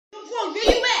where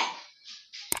you at?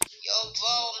 Yo,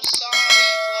 bro, I'm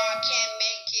sorry, bro. I can't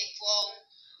make it, bro.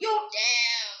 Yo,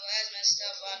 damn, bro, that's messed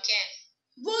up, bro. I can't.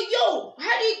 Bro, yo,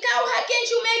 how can't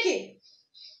you make it?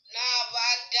 Nah, bro,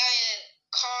 I got in a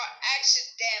car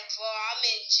accident, bro. I'm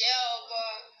in jail, bro.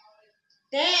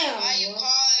 Damn. Why you bro.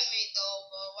 calling me, though,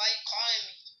 bro? Why you calling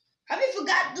me? Have you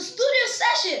forgot the studio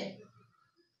session?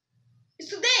 It's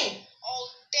today. Oh,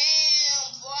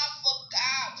 damn, bro. I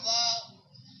forgot, bro.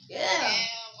 Yeah.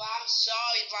 Damn, bro. I'm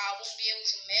sorry, bro. I won't be able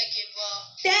to make it, bro.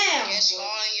 Damn. Guess you're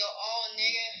on your own,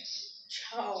 nigga.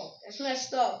 Oh, that's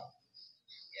messed up.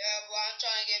 Yeah, bro. I'm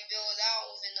trying to get billed out.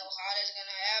 I don't even know how that's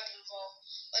gonna happen, bro.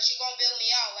 But you gonna bill me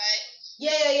out, right?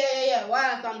 Yeah.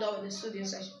 Why I found out in the studio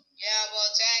session. Yeah, bro.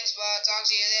 Thanks, bro. Talk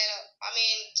to you later.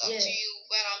 Talk to you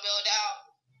when I'm billed out.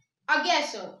 I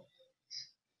guess so.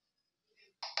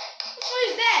 Who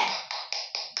is that?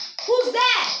 Who's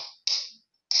that?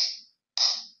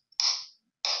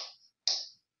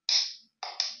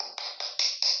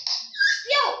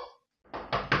 Yo!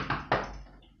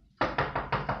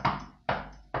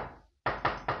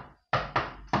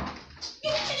 You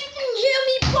can't even hear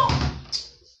me, bro!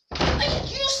 Are you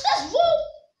useless, bro?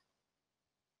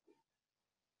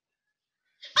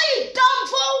 Are you dumb,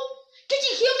 bro? Can't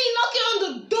you hear me knocking on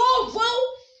the door, bro?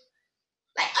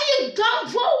 Like, are you dumb,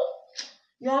 bro?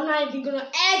 Yo, I'm not even gonna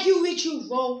argue with you,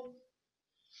 bro.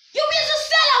 You be a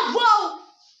sellout, bro!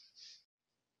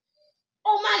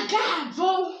 Oh my god,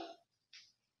 bro!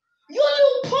 You a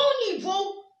little pony, bro!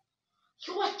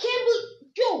 Yo, I can't believe...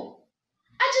 Yo!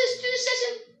 After the studio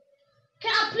session,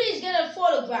 can I please get a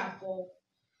photograph, bro?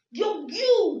 Yo,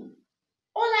 you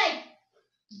are like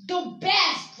the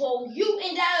best, bro. You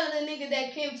and that other nigga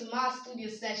that came to my studio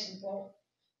session, bro.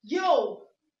 Yo!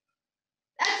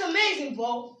 That's amazing,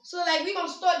 bro. So, like, we gonna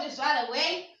start this right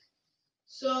away.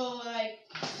 So, like...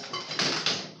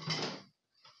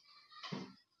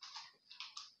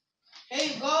 Here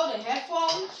you go, the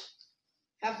headphones.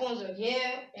 Headphones are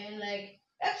here. And, like,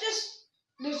 that's just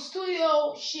the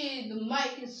studio shit. The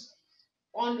mic is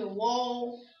on the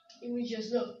wall. You can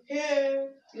just look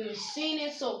here. You've seen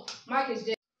it. So, mic is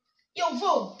there. Yo,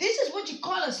 bro, this is what you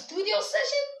call a studio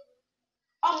session?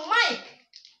 A mic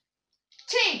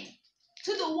taped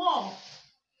to the wall.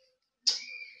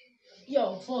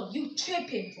 Yo, bro, you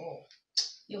tripping, bro.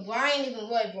 Yo, bro, I ain't even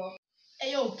worried, bro.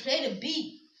 Hey, yo, play the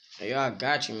beat. Hey, yo, I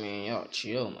got you, man. Yo,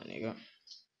 chill, my nigga.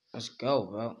 Let's go,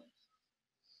 bro.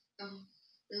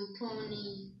 Little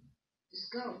pony, let's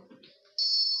go.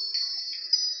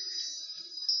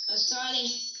 Starting.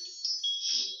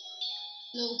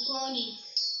 Little pony.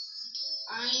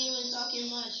 I ain't even talking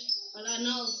much, but I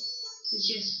know it's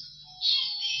just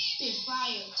spit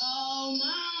fire. Oh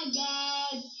my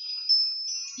God,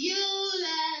 you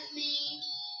let me.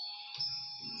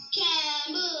 Can't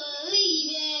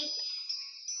believe it.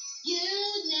 You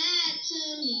not to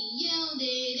me, you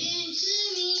didn't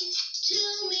to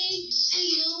me, and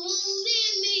you won't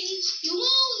leave me, you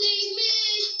won't leave me,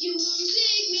 you won't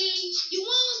take me, you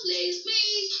won't leave me,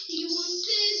 you won't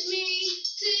tease me,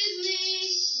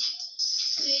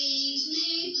 please me,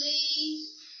 please.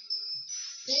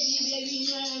 Baby,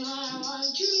 no, I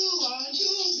want you, baby, no, I want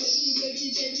you,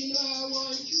 baby, no, I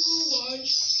want you,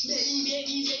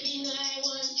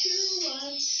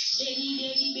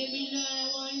 baby, no, I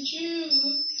want you.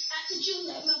 I could you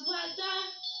like my brother?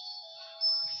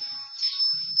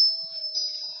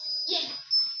 Yeah.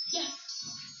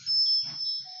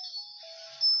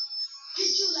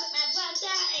 Did you like my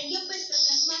brother? And your best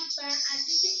like my friend. I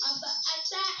did you over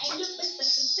outside and your best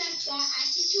like the center. I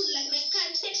did you like my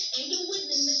content and you wouldn't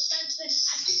miss something.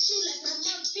 I did you like my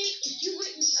monkey if you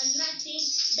with me or nothing.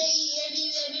 Baby,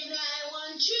 no, I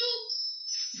want you.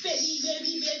 Baby,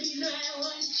 no, I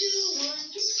want you.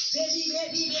 Baby,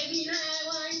 no, I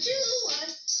want you.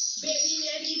 Baby,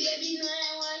 no,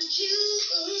 I want you.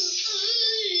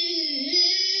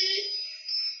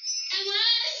 I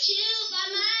want you by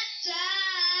my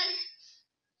side.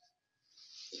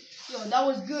 Yo, that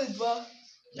was good, bro.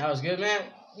 That was good, man.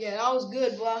 Yeah, that was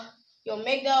good, bro. Yo,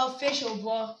 make that official,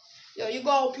 bro. Yo, you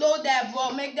gonna upload that,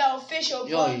 bro. Make that official,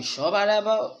 bro. Yo, you sure about that,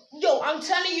 bro? Yo, I'm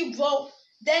telling you, bro.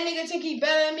 That nigga think he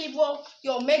better than me, bro.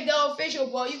 Yo, make that official,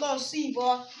 bro. You gonna see,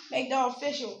 bro. Make that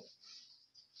official.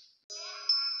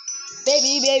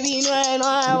 Baby, no,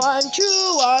 I want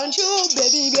you.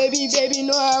 Baby,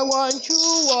 no, I want you,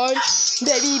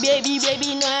 Baby,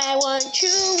 no, I want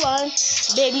you,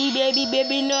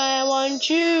 Baby, no, I want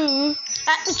you.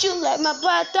 I thought you like my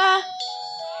brother.